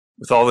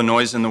With all the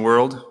noise in the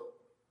world,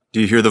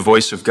 do you hear the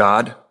voice of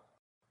God?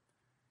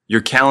 Your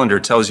calendar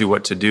tells you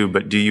what to do,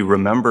 but do you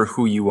remember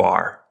who you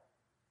are?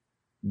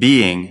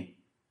 Being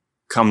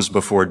comes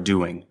before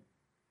doing.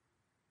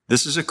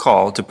 This is a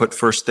call to put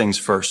first things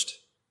first.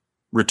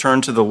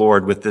 Return to the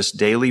Lord with this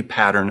daily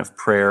pattern of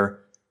prayer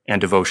and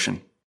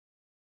devotion.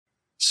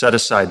 Set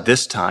aside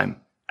this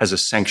time as a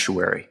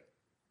sanctuary.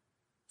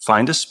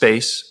 Find a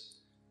space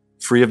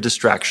free of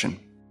distraction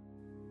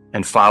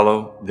and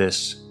follow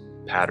this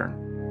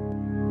pattern.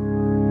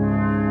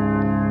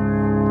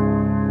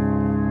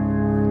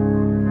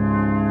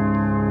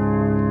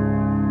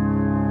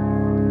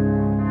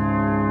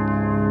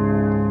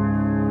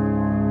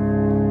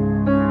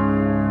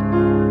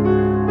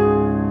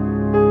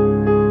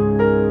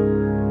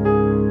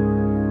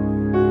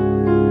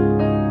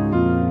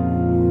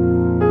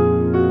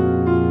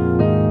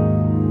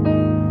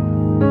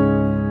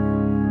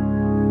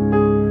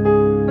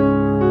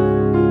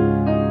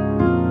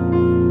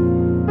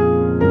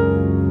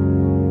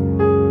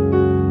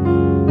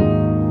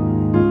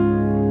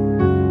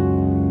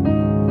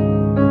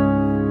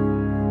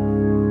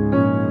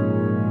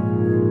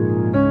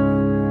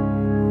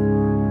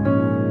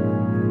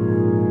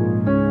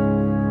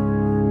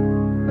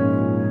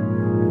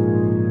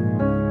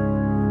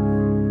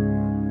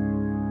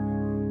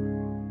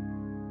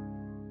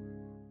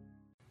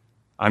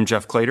 I'm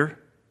Jeff Clater,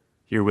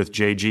 here with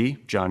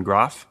JG, John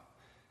Groff.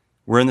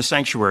 We're in the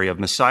sanctuary of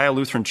Messiah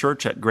Lutheran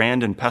Church at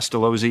Grand and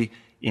Pestalozzi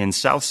in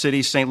South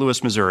City, St.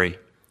 Louis, Missouri.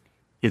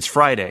 It's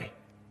Friday.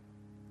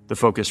 The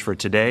focus for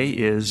today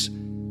is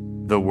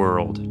the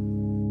world.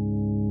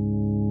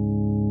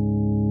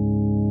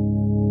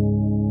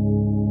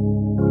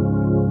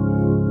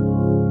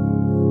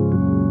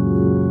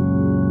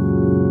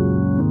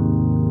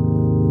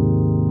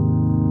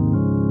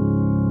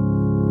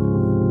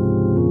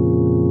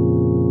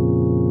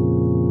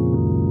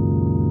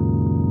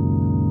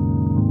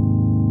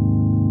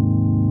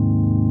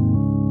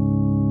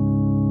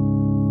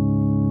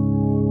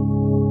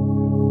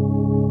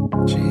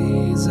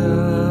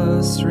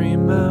 Jesus,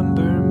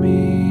 remember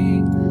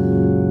me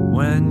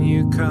when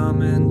you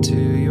come into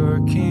your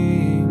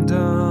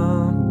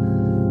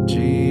kingdom.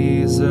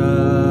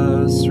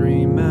 Jesus,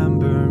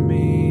 remember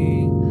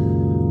me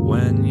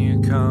when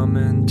you come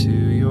into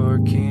your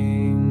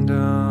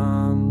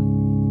kingdom.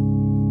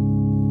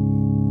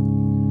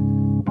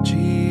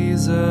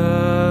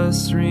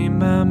 Jesus,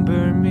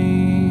 remember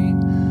me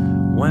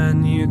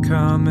when you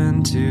come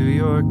into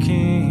your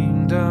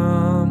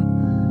kingdom.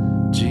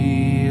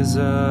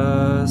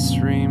 Jesus,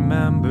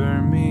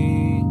 remember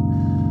me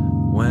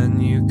when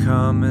you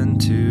come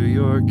into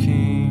your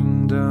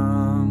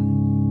kingdom.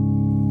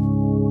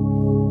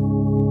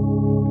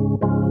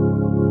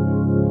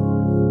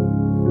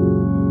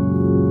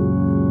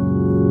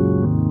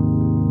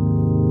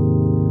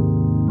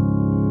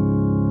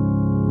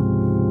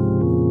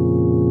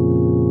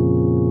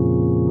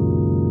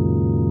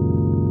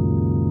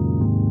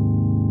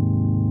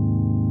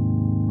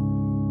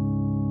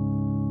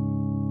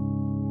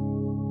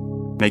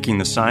 Making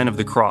the sign of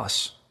the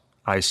cross,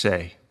 I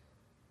say,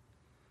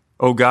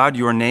 O God,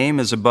 your name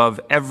is above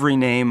every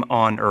name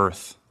on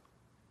earth,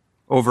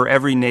 over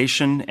every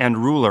nation and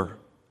ruler.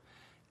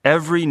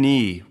 Every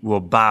knee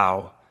will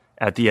bow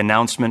at the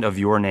announcement of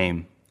your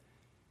name.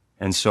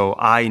 And so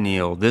I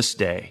kneel this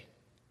day,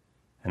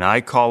 and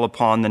I call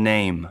upon the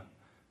name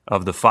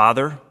of the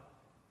Father,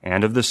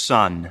 and of the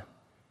Son,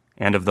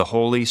 and of the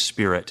Holy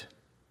Spirit.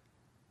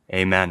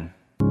 Amen.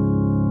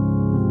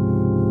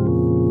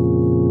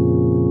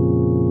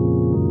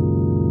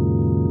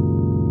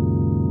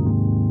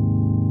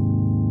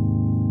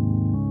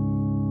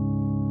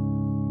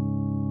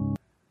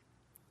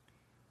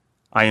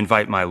 I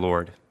invite my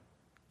Lord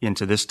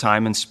into this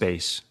time and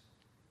space.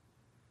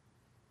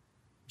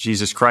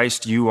 Jesus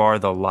Christ, you are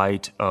the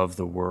light of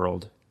the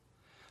world,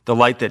 the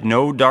light that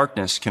no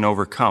darkness can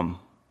overcome.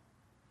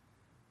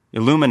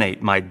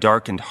 Illuminate my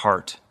darkened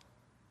heart,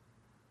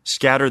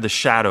 scatter the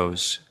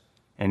shadows,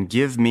 and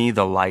give me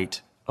the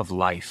light of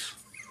life.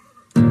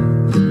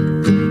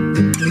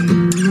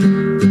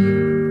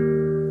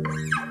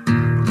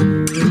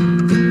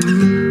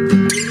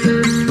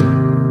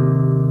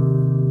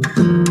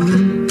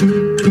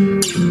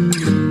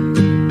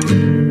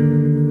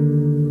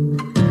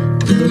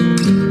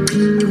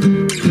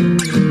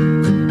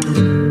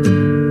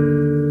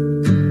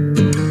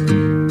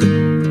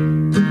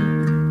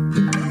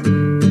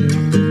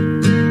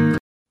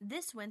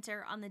 This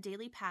winter on the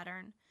Daily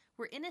Pattern,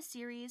 we're in a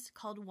series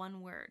called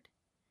One Word.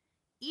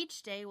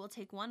 Each day we'll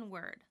take one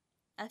word,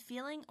 a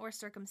feeling or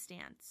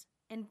circumstance,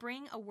 and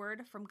bring a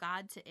word from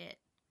God to it.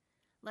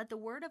 Let the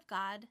word of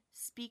God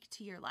speak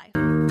to your life.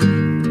 Have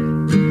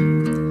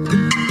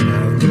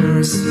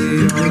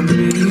mercy on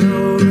me,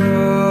 O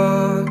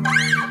God,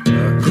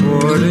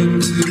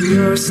 according to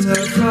your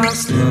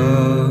steadfast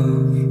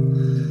love.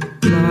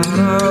 Blot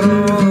out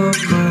all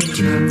of my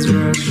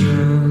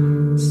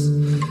transgressions,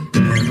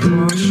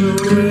 and wash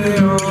away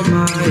all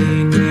my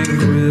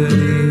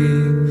iniquity.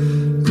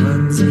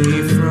 Cleanse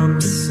me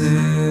from sin.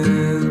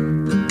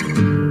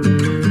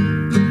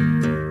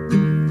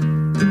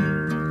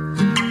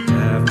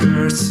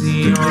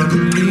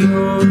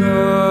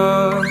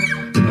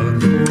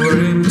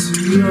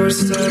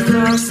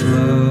 steadfast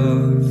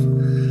love.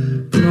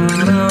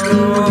 Blot out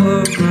all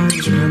of my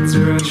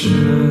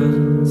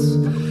transgressions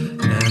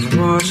and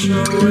wash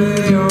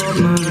away all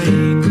my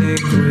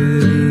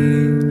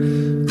iniquity.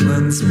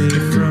 Cleanse me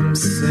from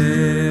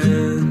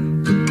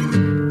sin.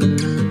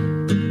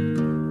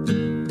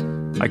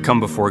 I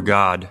come before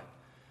God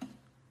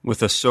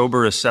with a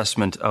sober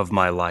assessment of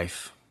my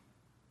life.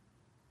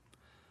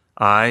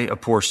 I, a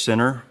poor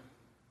sinner,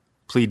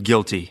 plead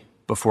guilty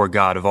before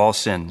God of all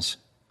sins.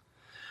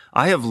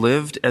 I have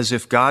lived as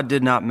if God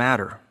did not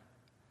matter,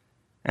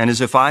 and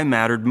as if I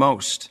mattered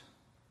most.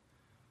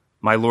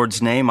 My Lord's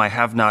name I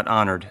have not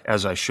honored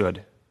as I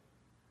should.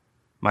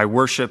 My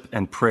worship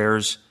and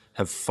prayers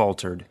have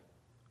faltered.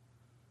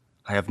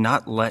 I have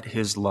not let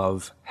his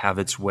love have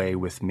its way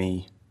with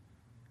me,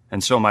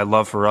 and so my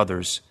love for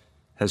others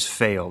has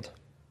failed.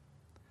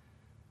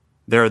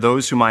 There are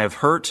those whom I have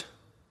hurt,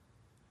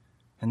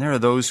 and there are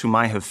those whom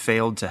I have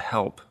failed to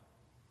help.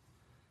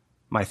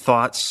 My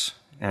thoughts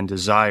and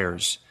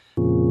desires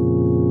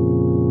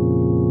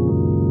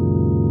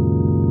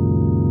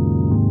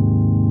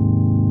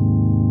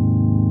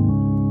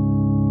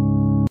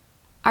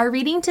Our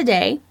reading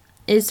today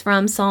is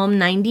from Psalm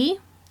 90,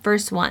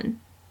 verse 1.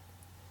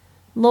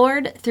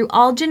 Lord, through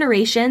all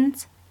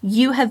generations,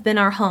 you have been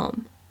our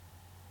home.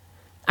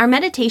 Our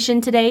meditation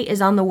today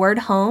is on the word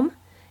home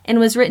and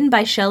was written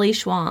by Shelley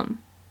Schwam.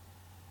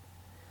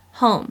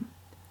 Home,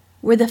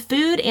 where the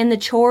food and the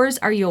chores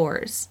are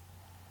yours,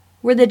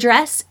 where the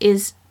dress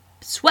is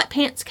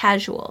sweatpants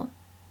casual,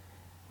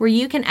 where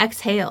you can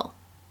exhale.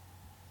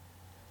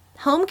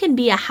 Home can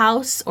be a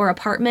house or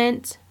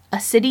apartment,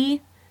 a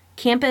city,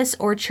 campus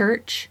or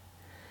church,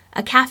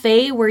 a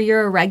cafe where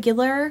you're a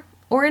regular,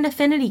 or an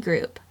affinity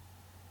group.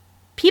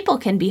 People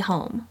can be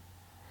home,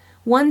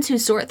 ones who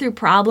sort through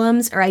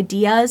problems or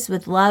ideas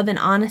with love and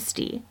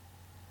honesty.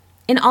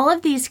 In all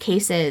of these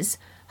cases,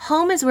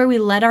 home is where we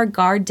let our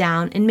guard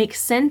down and make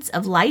sense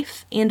of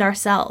life and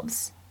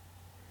ourselves.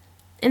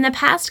 In the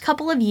past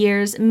couple of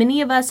years,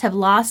 many of us have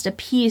lost a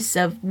piece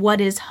of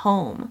what is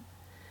home.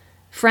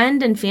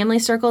 Friend and family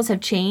circles have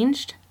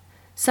changed.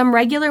 Some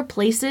regular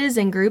places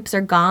and groups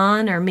are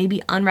gone or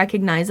maybe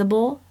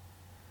unrecognizable.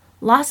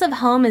 Loss of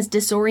home is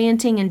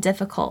disorienting and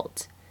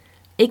difficult.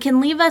 It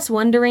can leave us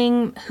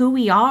wondering who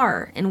we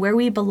are and where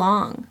we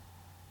belong.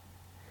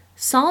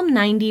 Psalm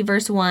 90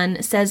 verse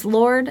 1 says,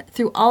 Lord,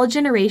 through all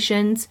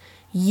generations,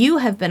 you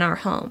have been our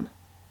home.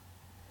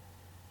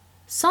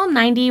 Psalm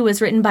 90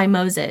 was written by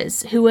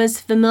Moses, who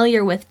was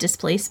familiar with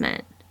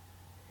displacement.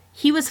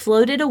 He was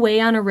floated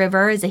away on a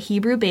river as a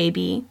Hebrew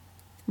baby,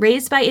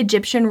 raised by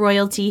Egyptian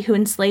royalty who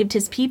enslaved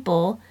his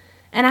people,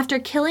 and after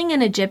killing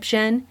an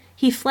Egyptian,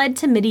 he fled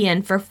to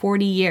Midian for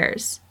 40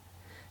 years.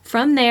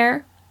 From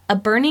there, a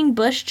burning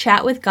bush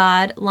chat with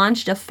God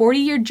launched a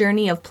 40-year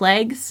journey of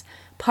plagues,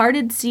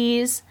 parted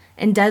seas,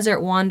 and desert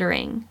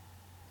wandering.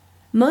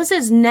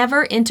 Moses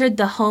never entered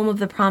the home of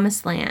the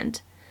Promised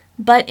Land,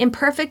 but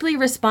imperfectly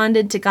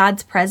responded to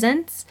God's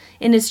presence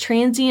in his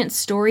transient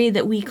story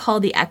that we call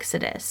the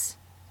Exodus.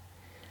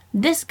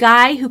 This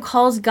guy who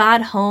calls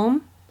God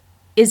home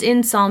is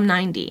in Psalm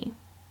 90.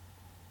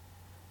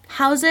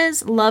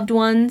 Houses, loved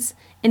ones,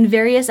 and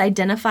various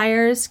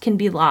identifiers can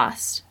be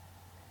lost.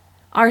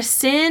 Our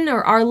sin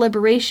or our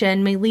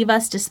liberation may leave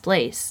us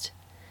displaced.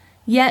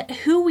 Yet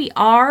who we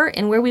are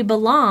and where we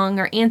belong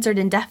are answered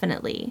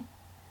indefinitely.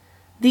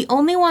 The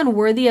only one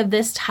worthy of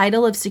this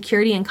title of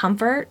security and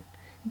comfort,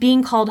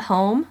 being called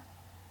home,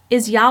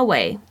 is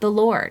Yahweh, the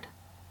Lord.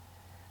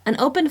 An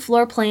open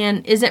floor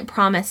plan isn't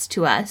promised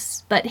to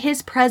us, but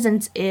his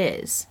presence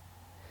is.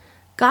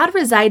 God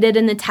resided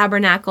in the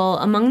tabernacle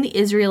among the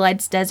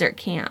Israelites' desert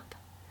camp.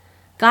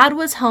 God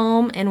was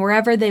home, and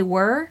wherever they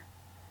were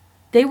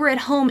at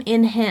home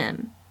in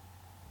him.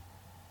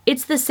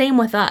 It's the same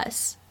with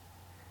us.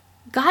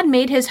 God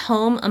made his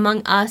home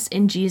among us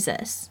in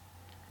Jesus.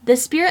 The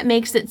Spirit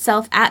makes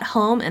itself at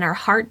home in our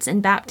hearts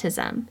in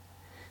baptism.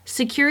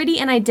 Security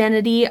and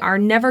identity are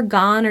never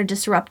gone or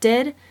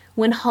disrupted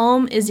when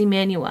home is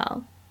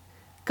Emmanuel.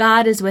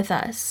 God is with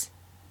us.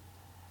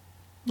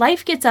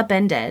 Life gets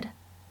upended.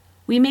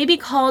 We may be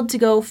called to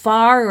go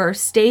far or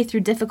stay through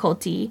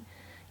difficulty,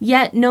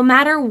 yet no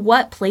matter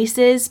what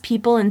places,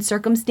 people, and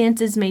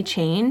circumstances may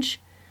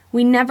change,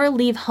 we never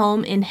leave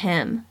home in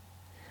him.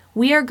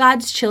 We are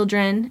God's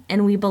children,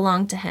 and we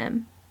belong to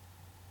him.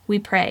 We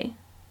pray.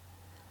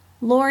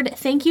 Lord,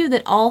 thank you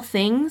that all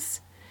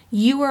things,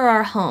 you are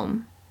our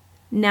home,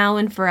 now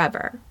and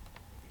forever.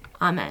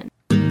 Amen.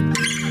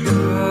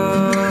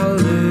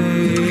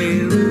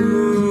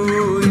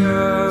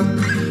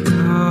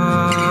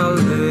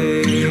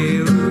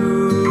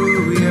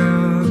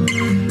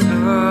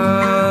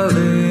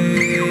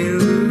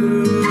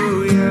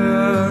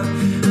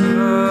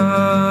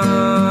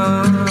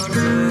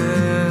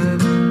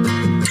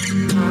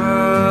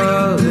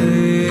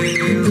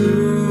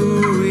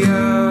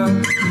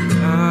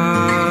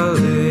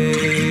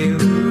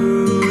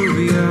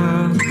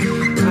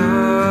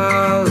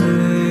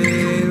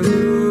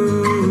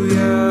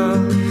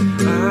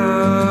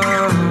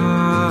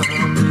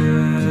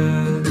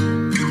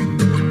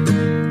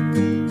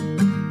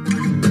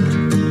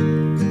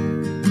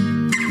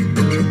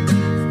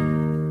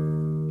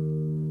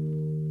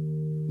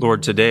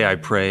 Lord, today I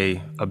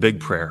pray a big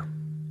prayer,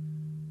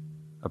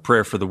 a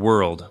prayer for the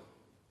world.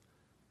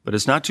 But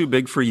it's not too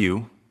big for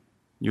you.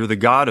 You're the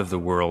God of the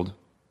world.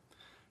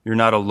 You're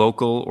not a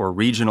local or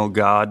regional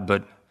God,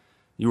 but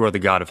you are the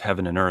God of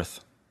heaven and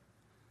earth.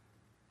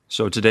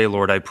 So today,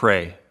 Lord, I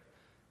pray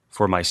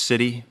for my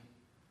city,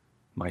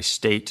 my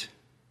state,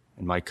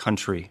 and my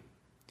country.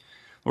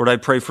 Lord, I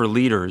pray for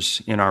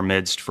leaders in our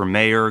midst, for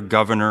mayor,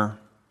 governor,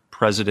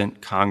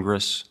 president,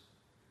 Congress.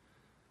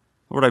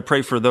 Lord, I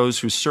pray for those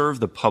who serve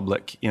the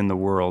public in the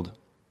world,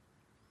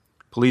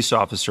 police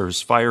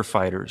officers,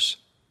 firefighters,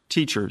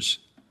 teachers,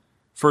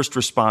 first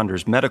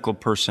responders, medical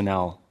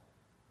personnel.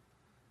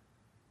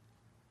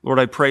 Lord,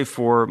 I pray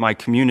for my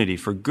community,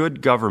 for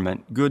good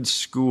government, good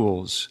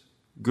schools,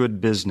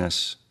 good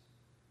business.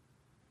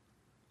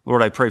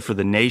 Lord, I pray for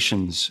the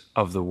nations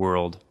of the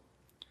world,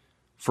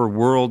 for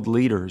world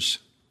leaders,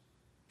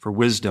 for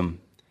wisdom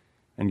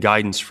and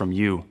guidance from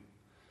you.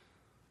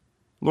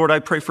 Lord, I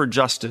pray for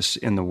justice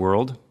in the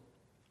world,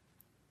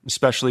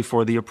 especially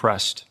for the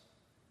oppressed,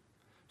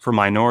 for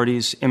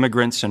minorities,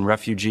 immigrants and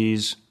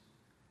refugees,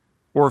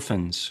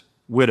 orphans,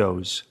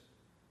 widows,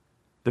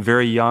 the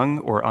very young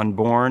or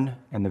unborn,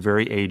 and the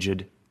very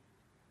aged.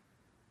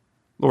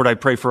 Lord, I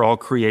pray for all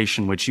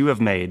creation which you have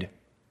made,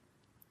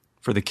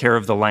 for the care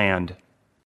of the land,